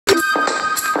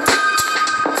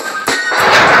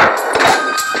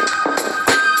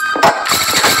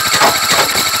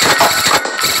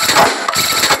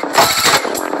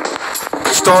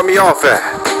start me off at?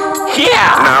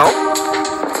 Yeah. Now?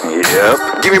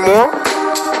 Yep. Give me more?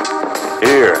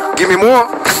 Here. Give me more?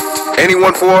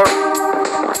 Anyone for?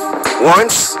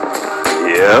 Once?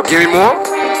 Yep. Give me more?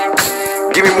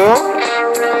 Give me more?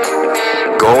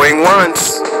 Going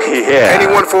once. Yeah.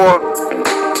 Anyone for?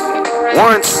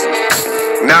 Once?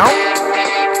 Now?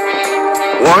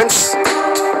 Once?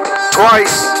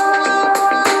 Twice?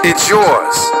 It's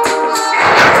yours.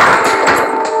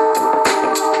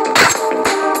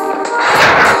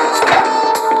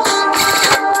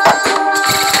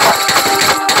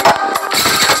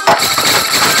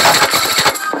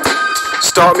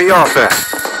 Start me off at?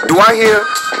 Do I hear?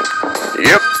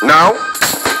 Yep. Now?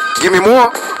 Give me more?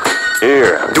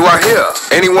 Here. Do I hear?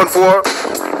 Anyone for?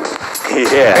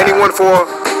 Yeah. Anyone for?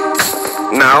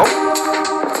 Now?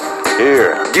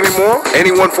 Here. Give me more?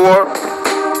 Anyone for?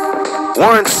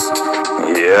 Once?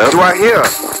 Yep. Do I hear?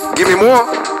 Give me more?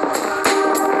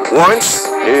 Once?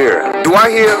 Here. Do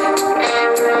I hear?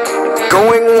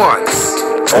 Going once.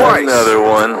 Twice. Another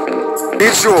one.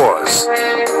 It's yours.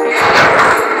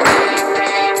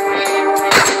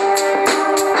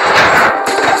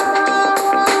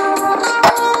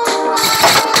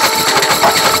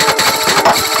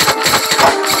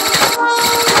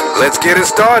 Let's get it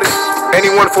started.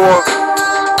 Anyone for?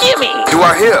 Gimme. Do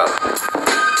I hear?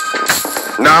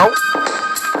 Now?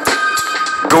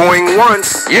 Going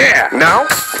once. Yeah. Now?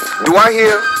 Do I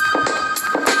hear?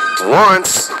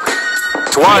 Once.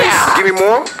 Twice. Yeah. Give me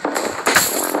more.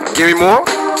 Give me more.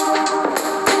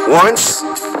 Once.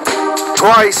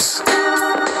 Twice.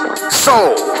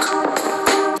 Sold.